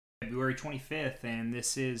February 25th, and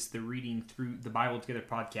this is the Reading Through the Bible Together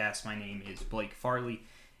podcast. My name is Blake Farley,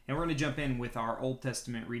 and we're going to jump in with our Old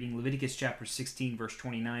Testament reading, Leviticus chapter 16, verse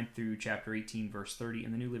 29 through chapter 18, verse 30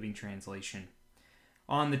 in the New Living Translation.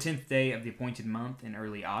 On the 10th day of the appointed month in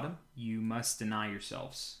early autumn, you must deny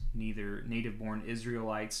yourselves. Neither native-born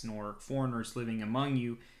Israelites nor foreigners living among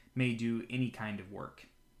you may do any kind of work.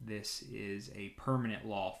 This is a permanent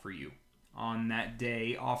law for you. On that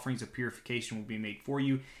day, offerings of purification will be made for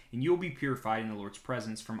you, and you will be purified in the Lord's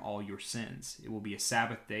presence from all your sins. It will be a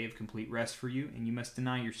Sabbath day of complete rest for you, and you must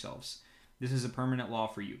deny yourselves. This is a permanent law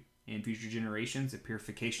for you. In future generations, the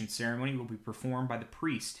purification ceremony will be performed by the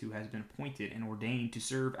priest who has been appointed and ordained to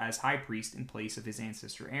serve as high priest in place of his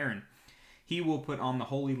ancestor Aaron. He will put on the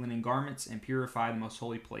holy linen garments and purify the most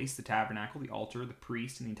holy place, the tabernacle, the altar, the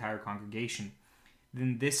priest, and the entire congregation.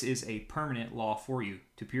 Then this is a permanent law for you,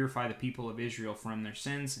 to purify the people of Israel from their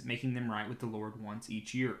sins, making them right with the Lord once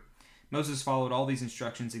each year. Moses followed all these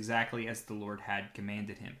instructions exactly as the Lord had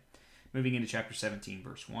commanded him. Moving into chapter 17,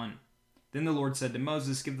 verse 1. Then the Lord said to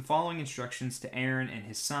Moses, "Give the following instructions to Aaron and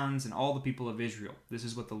his sons and all the people of Israel. This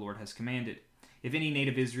is what the Lord has commanded. If any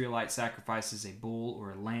native Israelite sacrifices a bull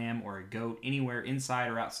or a lamb or a goat anywhere inside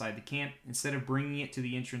or outside the camp, instead of bringing it to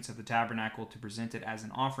the entrance of the tabernacle to present it as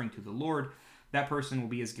an offering to the Lord, that person will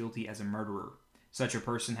be as guilty as a murderer. Such a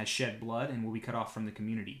person has shed blood and will be cut off from the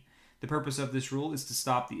community. The purpose of this rule is to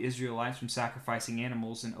stop the Israelites from sacrificing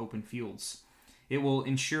animals in open fields. It will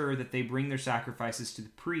ensure that they bring their sacrifices to the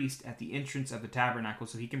priest at the entrance of the tabernacle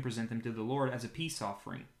so he can present them to the Lord as a peace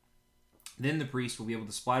offering. Then the priest will be able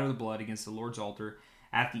to splatter the blood against the Lord's altar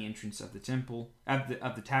at the entrance of the tabernacle,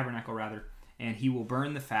 and he will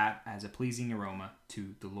burn the fat as a pleasing aroma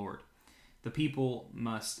to the Lord. The people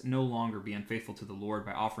must no longer be unfaithful to the Lord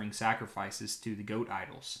by offering sacrifices to the goat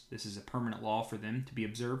idols. This is a permanent law for them to be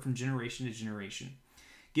observed from generation to generation.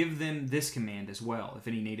 Give them this command as well. If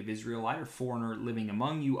any native Israelite or foreigner living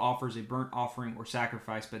among you offers a burnt offering or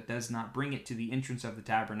sacrifice but does not bring it to the entrance of the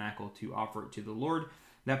tabernacle to offer it to the Lord,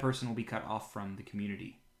 that person will be cut off from the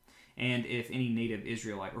community. And if any native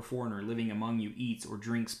Israelite or foreigner living among you eats or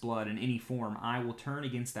drinks blood in any form, I will turn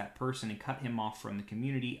against that person and cut him off from the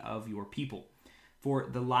community of your people. For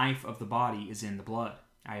the life of the body is in the blood.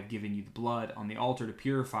 I have given you the blood on the altar to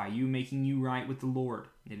purify you, making you right with the Lord.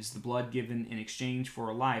 It is the blood given in exchange for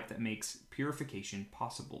a life that makes purification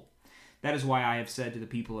possible. That is why I have said to the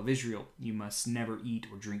people of Israel, you must never eat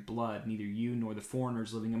or drink blood, neither you nor the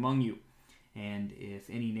foreigners living among you. And if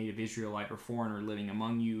any native Israelite or foreigner living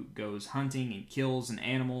among you goes hunting and kills an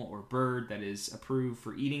animal or bird that is approved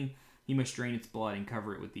for eating, he must drain its blood and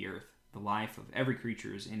cover it with the earth. The life of every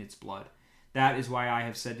creature is in its blood. That is why I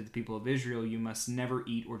have said to the people of Israel, you must never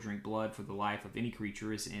eat or drink blood, for the life of any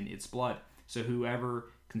creature is in its blood. So whoever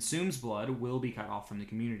consumes blood will be cut off from the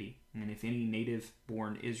community. And if any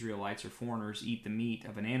native-born Israelites or foreigners eat the meat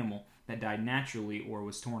of an animal that died naturally or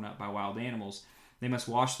was torn up by wild animals, they must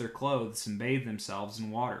wash their clothes and bathe themselves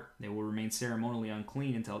in water. They will remain ceremonially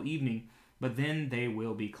unclean until evening, but then they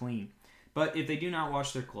will be clean. But if they do not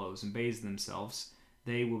wash their clothes and bathe themselves,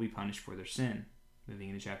 they will be punished for their sin. Moving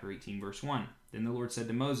into chapter 18, verse 1. Then the Lord said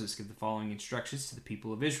to Moses, give the following instructions to the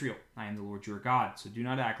people of Israel. I am the Lord your God, so do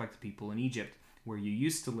not act like the people in Egypt, where you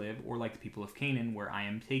used to live, or like the people of Canaan, where I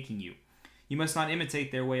am taking you. You must not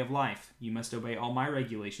imitate their way of life. You must obey all my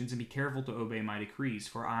regulations and be careful to obey my decrees,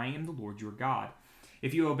 for I am the Lord your God.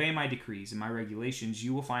 If you obey my decrees and my regulations,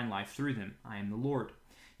 you will find life through them. I am the Lord.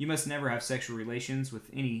 You must never have sexual relations with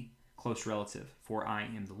any close relative, for I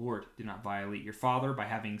am the Lord. Do not violate your father by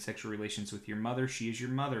having sexual relations with your mother. She is your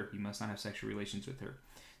mother. You must not have sexual relations with her.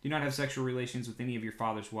 Do not have sexual relations with any of your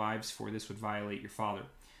father's wives, for this would violate your father.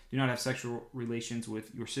 Do not have sexual relations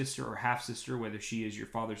with your sister or half-sister, whether she is your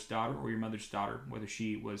father's daughter or your mother's daughter, whether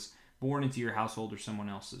she was born into your household or someone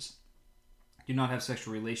else's. Do not have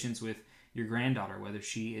sexual relations with your granddaughter, whether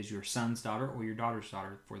she is your son's daughter or your daughter's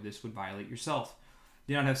daughter, for this would violate yourself.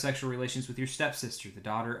 Do not have sexual relations with your stepsister, the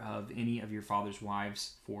daughter of any of your father's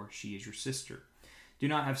wives, for she is your sister. Do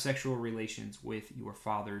not have sexual relations with your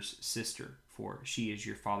father's sister, for she is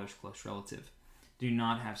your father's close relative. Do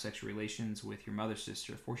not have sexual relations with your mother's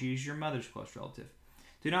sister, for she is your mother's close relative.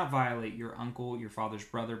 Do not violate your uncle, your father's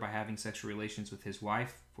brother, by having sexual relations with his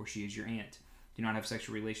wife, for she is your aunt. Do not have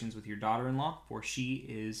sexual relations with your daughter-in-law, for she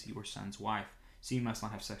is your son's wife, so you must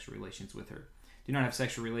not have sexual relations with her. Do not have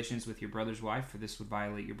sexual relations with your brother's wife, for this would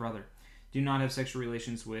violate your brother. Do not have sexual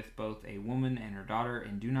relations with both a woman and her daughter,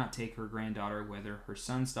 and do not take her granddaughter, whether her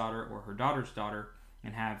son's daughter or her daughter's daughter,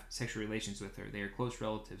 and have sexual relations with her. They are close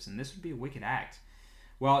relatives, and this would be a wicked act.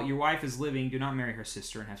 While your wife is living, do not marry her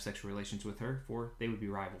sister and have sexual relations with her, for they would be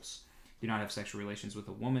rivals. Do not have sexual relations with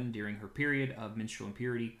a woman during her period of menstrual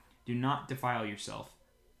impurity. Do not defile yourself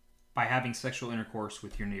by having sexual intercourse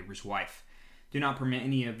with your neighbor's wife. Do not permit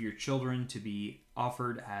any of your children to be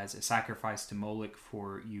offered as a sacrifice to Moloch,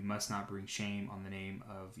 for you must not bring shame on the name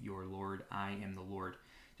of your Lord. I am the Lord.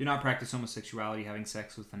 Do not practice homosexuality, having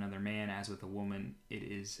sex with another man as with a woman. It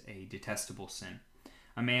is a detestable sin.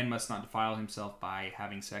 A man must not defile himself by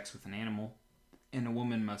having sex with an animal, and a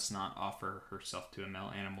woman must not offer herself to a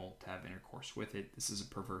male animal to have intercourse with it. This is a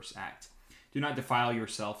perverse act. Do not defile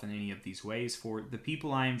yourself in any of these ways, for the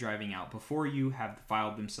people I am driving out before you have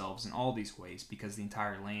defiled themselves in all these ways, because the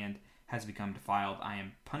entire land has become defiled. I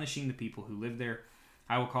am punishing the people who live there.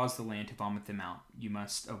 I will cause the land to vomit them out. You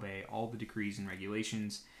must obey all the decrees and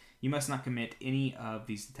regulations. You must not commit any of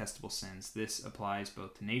these detestable sins. This applies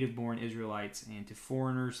both to native-born Israelites and to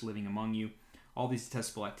foreigners living among you. All these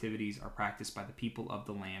detestable activities are practiced by the people of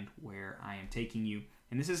the land where I am taking you,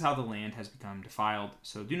 and this is how the land has become defiled.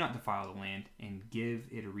 So do not defile the land, and give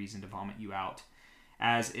it a reason to vomit you out,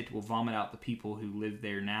 as it will vomit out the people who live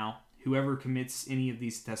there now. Whoever commits any of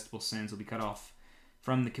these detestable sins will be cut off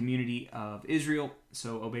from the community of Israel.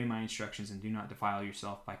 So obey my instructions and do not defile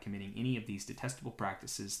yourself by committing any of these detestable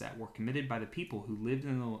practices that were committed by the people who lived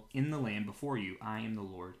in the land before you. I am the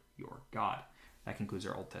Lord your God. That concludes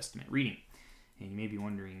our Old Testament reading. And you may be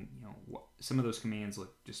wondering, some of those commands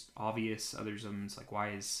look just obvious. Others of them, it's like, why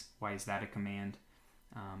is that a command?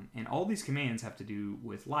 And all these commands have to do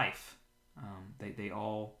with life. They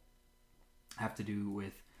all have to do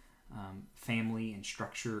with family and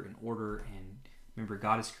structure and order. And remember,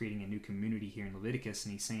 God is creating a new community here in Leviticus,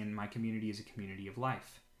 and he's saying, my community is a community of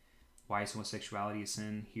life. Why is homosexuality a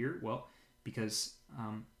sin here? Well, because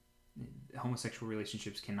homosexual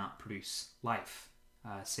relationships cannot produce life.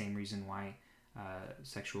 Same reason why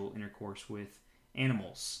sexual intercourse with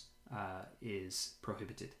animals is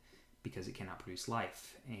prohibited, because it cannot produce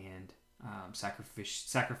life. And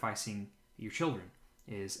sacrificing your children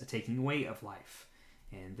is a taking away of life.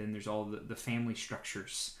 And then there's all the family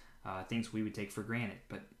structures, things we would take for granted,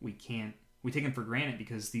 but we take them for granted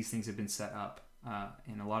because these things have been set up.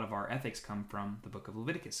 And a lot of our ethics come from the book of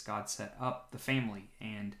Leviticus. God set up the family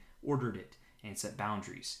and ordered it and set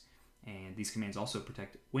boundaries. And these commands also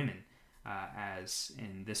protect women, as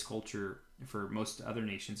in this culture, for most other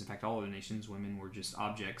nations, in fact all other nations, women were just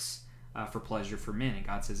objects for pleasure for men. And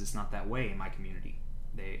God says it's not that way in my community.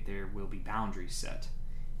 There will be boundaries set.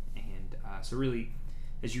 And so really,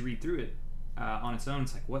 as you read through it on its own,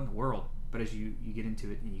 it's like, what in the world? But as you get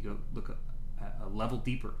into it and you go look a level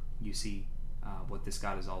deeper, you see what this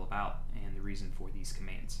God is all about and the reason for these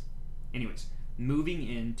commands. Anyways, moving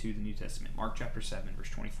into the New Testament, Mark chapter 7, verse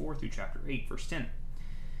 24 through chapter 8, verse 10.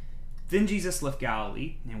 Then Jesus left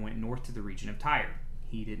Galilee and went north to the region of Tyre.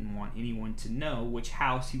 He didn't want anyone to know which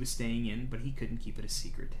house he was staying in, but he couldn't keep it a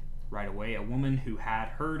secret. Right away, a woman who had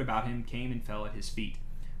heard about him came and fell at his feet.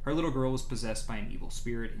 Her little girl was possessed by an evil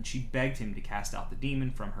spirit, and she begged him to cast out the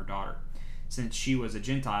demon from her daughter. Since she was a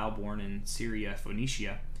Gentile born in Syria,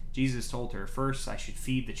 Phoenicia, Jesus told her, "First I should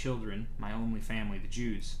feed the children, my only family, the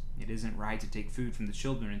Jews. It isn't right to take food from the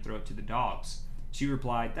children and throw it to the dogs." She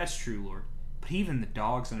replied, "That's true, Lord. But even the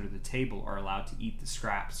dogs under the table are allowed to eat the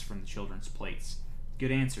scraps from the children's plates."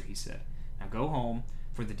 "Good answer," he said. "Now go home,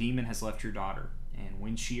 for the demon has left your daughter." And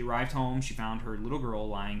when she arrived home, she found her little girl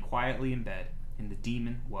lying quietly in bed, and the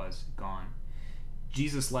demon was gone.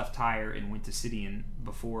 Jesus left Tyre and went to Sidon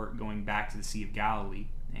before going back to the Sea of Galilee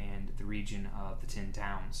and the region of the 10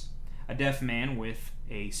 towns. A deaf man with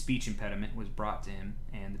a speech impediment was brought to him,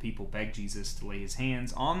 and the people begged Jesus to lay his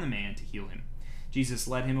hands on the man to heal him. Jesus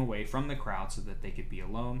led him away from the crowd so that they could be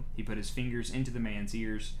alone. He put his fingers into the man's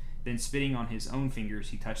ears, then spitting on his own fingers,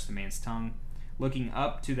 he touched the man's tongue. Looking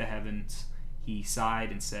up to the heavens, he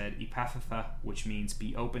sighed and said, "Ephphatha," which means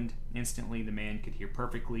 "be opened." Instantly the man could hear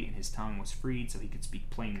perfectly, and his tongue was freed so he could speak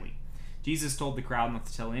plainly. Jesus told the crowd not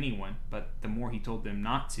to tell anyone, but the more he told them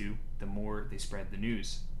not to, the more they spread the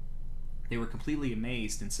news. They were completely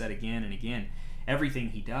amazed and said again and again, "Everything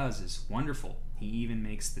he does is wonderful. He even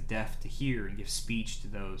makes the deaf to hear and gives speech to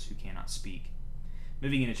those who cannot speak."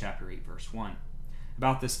 Moving into chapter 8, verse 1.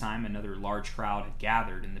 About this time, another large crowd had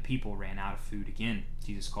gathered, and the people ran out of food again.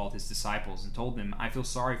 Jesus called his disciples and told them, "I feel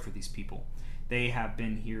sorry for these people. They have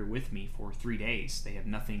been here with me for 3 days. They have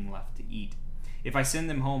nothing left to eat. If I send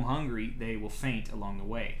them home hungry, they will faint along the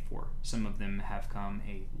way, for some of them have come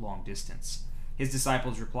a long distance." His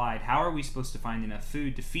disciples replied, "How are we supposed to find enough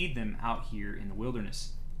food to feed them out here in the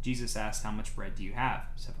wilderness?" Jesus asked, "How much bread do you have?"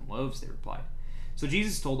 7 loaves, they replied. So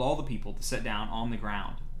Jesus told all the people to sit down on the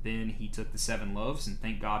ground. Then he took the 7 loaves and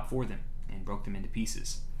thanked God for them, and broke them into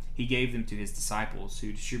pieces. He He gave them to his disciples,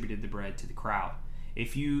 who distributed the bread to the crowd. A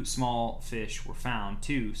few small fish were found,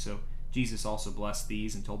 too, so Jesus also blessed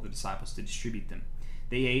these and told the disciples to distribute them.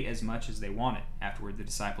 They ate as much as they wanted. Afterward, the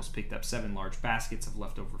disciples picked up 7 large baskets of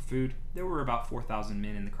leftover food. There were about 4,000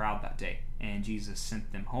 men in the crowd that day, and Jesus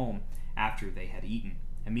sent them home after they had eaten.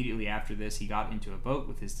 Immediately after this, he got into a boat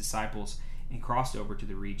with his disciples and crossed over to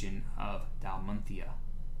the region of Dalmatia.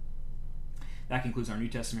 That concludes our New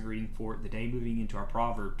Testament reading for the day. Moving into our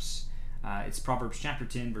Proverbs. It's Proverbs chapter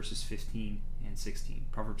 10, verses 15 and 16.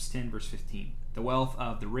 Proverbs 10, verse 15. The wealth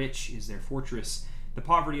of the rich is their fortress. The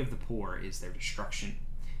poverty of the poor is their destruction.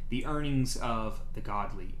 The earnings of the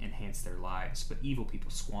godly enhance their lives, but evil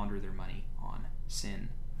people squander their money on sin.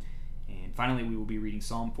 And finally, we will be reading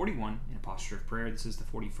Psalm 41 in a posture of prayer. This is the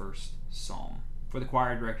 41st Psalm. For the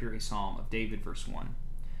choir director, a psalm of David, verse 1.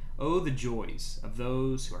 Oh, the joys of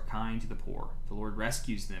those who are kind to the poor. The Lord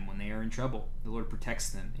rescues them when they are in trouble. The Lord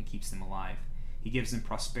protects them and keeps them alive. He gives them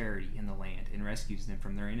prosperity in the land and rescues them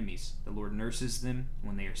from their enemies. The Lord nurses them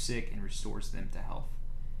when they are sick and restores them to health.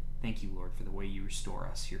 Thank you, Lord, for the way you restore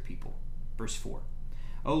us, your people. Verse 4.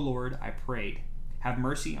 O Lord, I prayed, have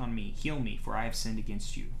mercy on me, heal me, for I have sinned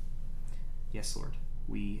against you. Yes, Lord,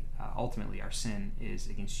 we ultimately, our sin is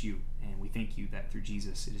against you, and we thank you that through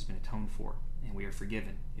Jesus it has been atoned for, and we are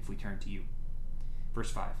forgiven if we turn to you.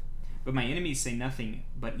 Verse 5. But my enemies say nothing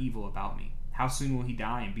but evil about me. How soon will he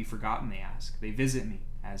die and be forgotten, they ask. They visit me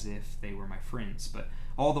as if they were my friends, but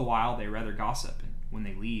all the while they rather gossip, and when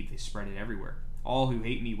they leave, they spread it everywhere. All who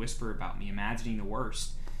hate me whisper about me, imagining the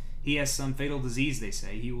worst. He has some fatal disease, they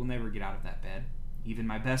say. He will never get out of that bed. Even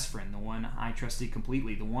my best friend, the one I trusted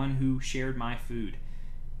completely, the one who shared my food,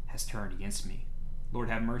 has turned against me. Lord,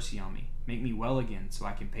 have mercy on me. Make me well again so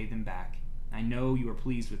I can pay them back. I know you are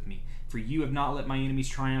pleased with me, for you have not let my enemies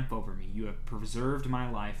triumph over me. You have preserved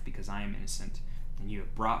my life because I am innocent, and you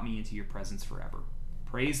have brought me into your presence forever.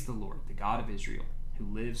 Praise the Lord, the God of Israel, who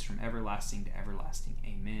lives from everlasting to everlasting.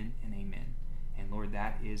 Amen and amen. And Lord,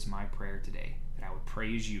 that is my prayer today, that I would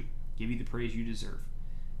praise you, give you the praise you deserve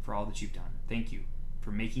for all that you've done. Thank you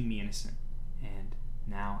for making me innocent, and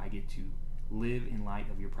now I get to live in light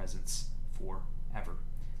of your presence forever.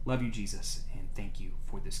 Love you, Jesus, and thank you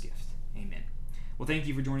for this gift. Amen. Well, thank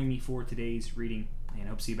you for joining me for today's reading, and I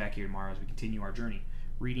hope to see you back here tomorrow as we continue our journey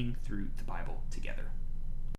reading through the Bible together.